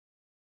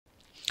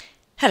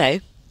Hello.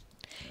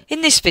 In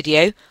this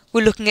video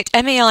we're looking at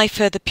MEI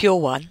for the Pure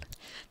 1,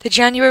 the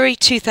January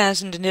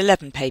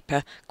 2011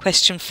 paper,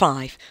 question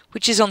 5,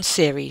 which is on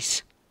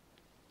series.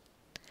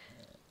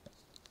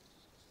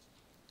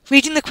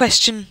 Reading the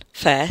question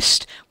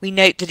first, we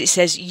note that it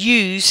says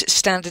use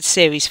standard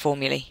series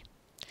formulae.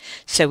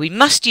 So we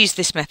must use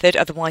this method,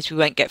 otherwise we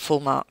won't get full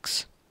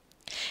marks.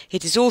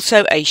 It is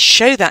also a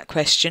show that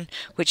question,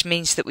 which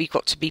means that we've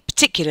got to be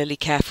particularly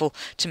careful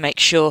to make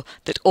sure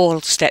that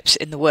all steps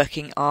in the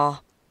working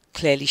are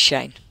clearly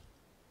shown.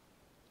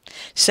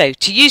 So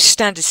to use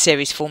standard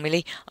series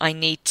formulae, I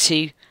need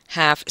to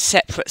have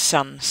separate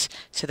sums.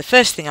 So the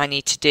first thing I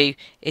need to do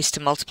is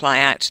to multiply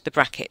out the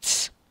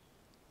brackets.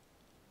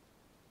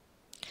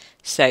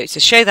 So to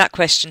show that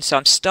question, so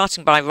I'm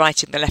starting by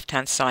writing the left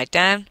hand side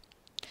down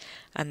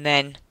and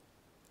then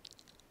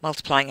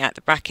multiplying out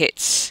the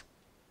brackets.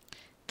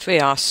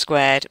 3r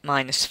squared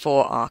minus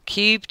 4r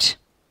cubed,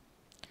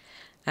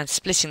 and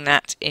splitting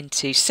that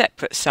into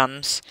separate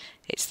sums.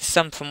 It's the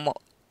sum from what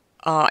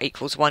r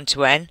equals 1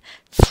 to n,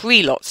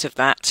 3 lots of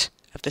that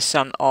of the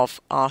sum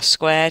of r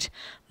squared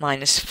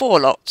minus 4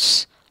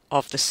 lots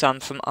of the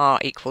sum from r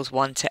equals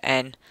 1 to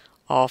n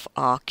of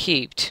r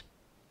cubed.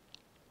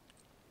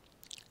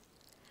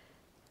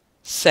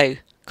 So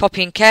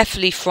copying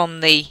carefully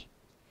from the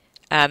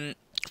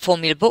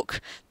formula book,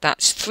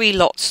 that's 3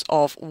 lots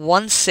of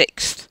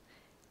 1/6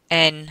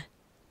 n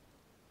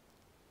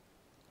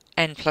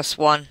plus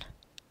 1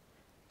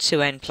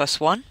 to n plus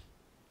 1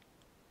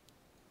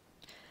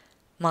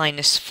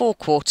 minus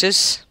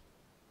 4/4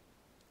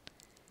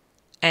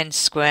 n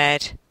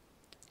squared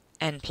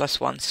n plus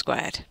 1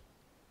 squared.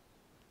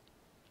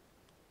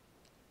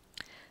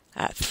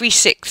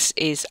 3/6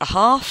 is a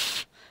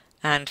half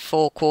and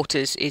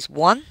 4/4 is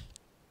 1.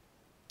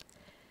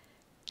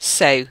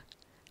 So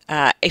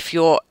if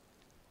you're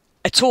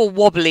at all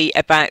wobbly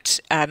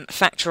about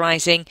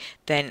factorising,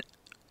 then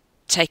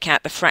take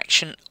out the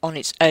fraction on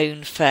its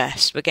own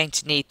first. We're going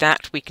to need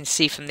that, we can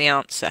see from the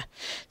answer.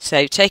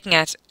 So taking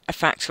out a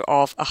factor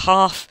of a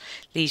half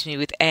leaves me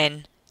with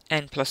n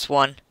plus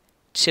 1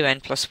 to n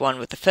plus 1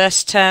 with the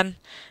first term,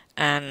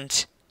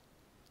 and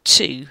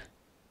 2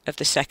 of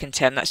the second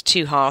term. That's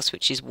 2 halves,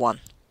 which is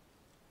 1.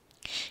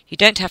 You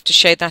don't have to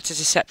show that as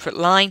a separate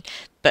line,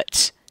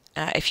 but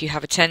if you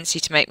have a tendency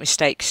to make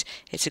mistakes,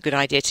 it's a good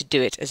idea to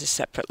do it as a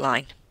separate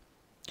line.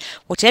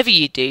 Whatever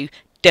you do,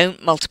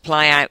 don't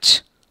multiply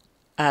out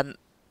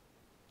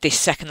this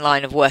second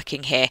line of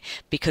working here,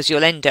 because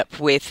you'll end up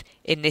with,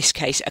 in this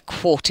case, a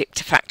quartic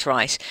to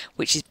factorise,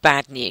 which is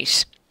bad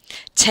news.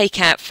 Take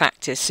out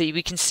factors, so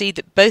we can see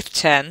that both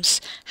terms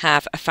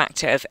have a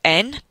factor of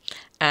n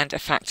and a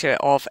factor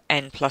of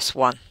n plus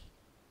 1.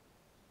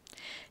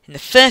 In the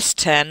first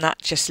term,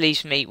 that just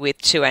leaves me with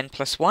 2n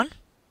plus 1.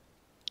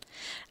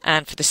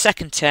 And for the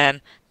second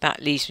term,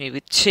 that leaves me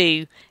with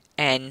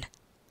 2n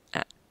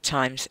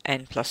times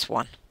n plus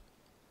 1.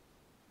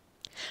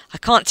 I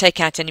can't take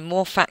out any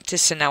more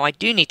factors, so now I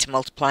do need to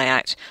multiply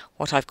out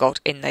what I've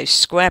got in those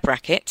square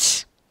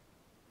brackets.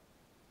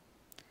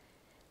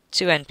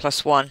 2n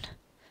plus 1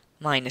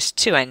 minus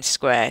 2n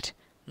squared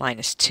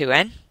minus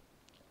 2n.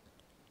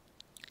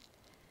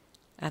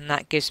 And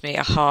that gives me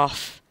a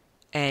half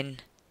n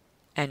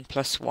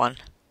plus 1,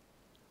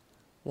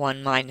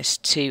 1 minus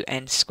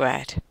 2n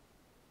squared,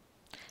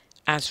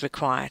 as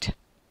required.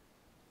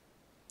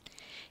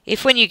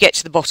 If when you get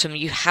to the bottom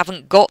you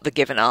haven't got the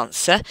given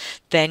answer,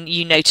 then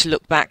you know to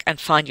look back and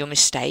find your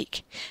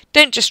mistake.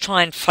 Don't just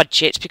try and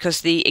fudge it, because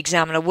the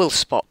examiner will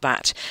spot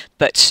that,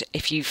 but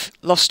if you've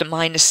lost a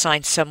minus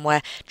sign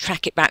somewhere,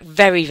 track it back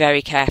very,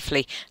 very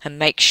carefully and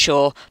make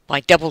sure by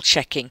double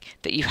checking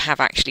that you have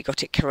actually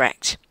got it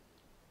correct.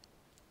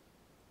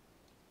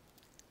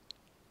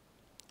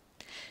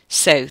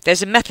 So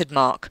there's a method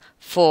mark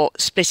for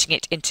splitting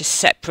it into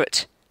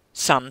separate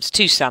sums,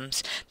 2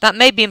 sums. That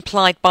may be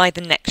implied by the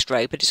next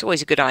row, but it's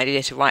always a good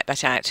idea to write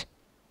that out.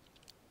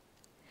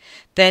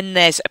 Then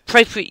there's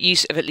appropriate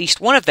use of at least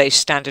one of those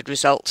standard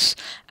results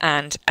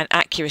and an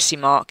accuracy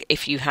mark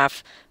if you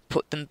have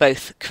put them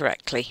both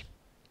correctly.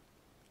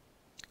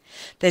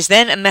 There's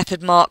then a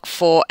method mark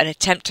for an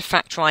attempt to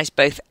factorise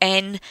both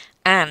n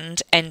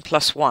and n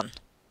plus 1.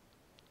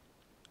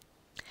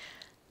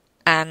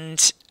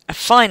 And a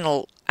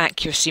final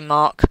accuracy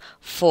mark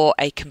for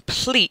a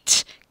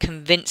complete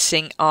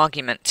convincing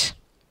argument.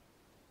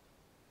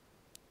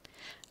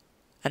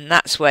 And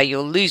that's where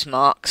you'll lose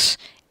marks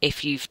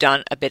if you've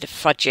done a bit of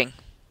fudging,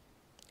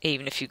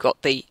 even if you've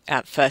got the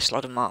first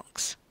lot of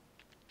marks.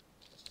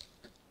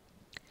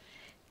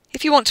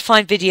 If you want to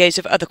find videos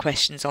of other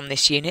questions on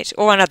this unit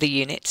or on other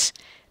units,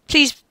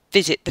 please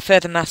visit the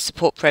Further Maths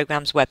Support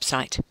Programme's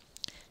website.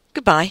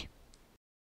 Goodbye.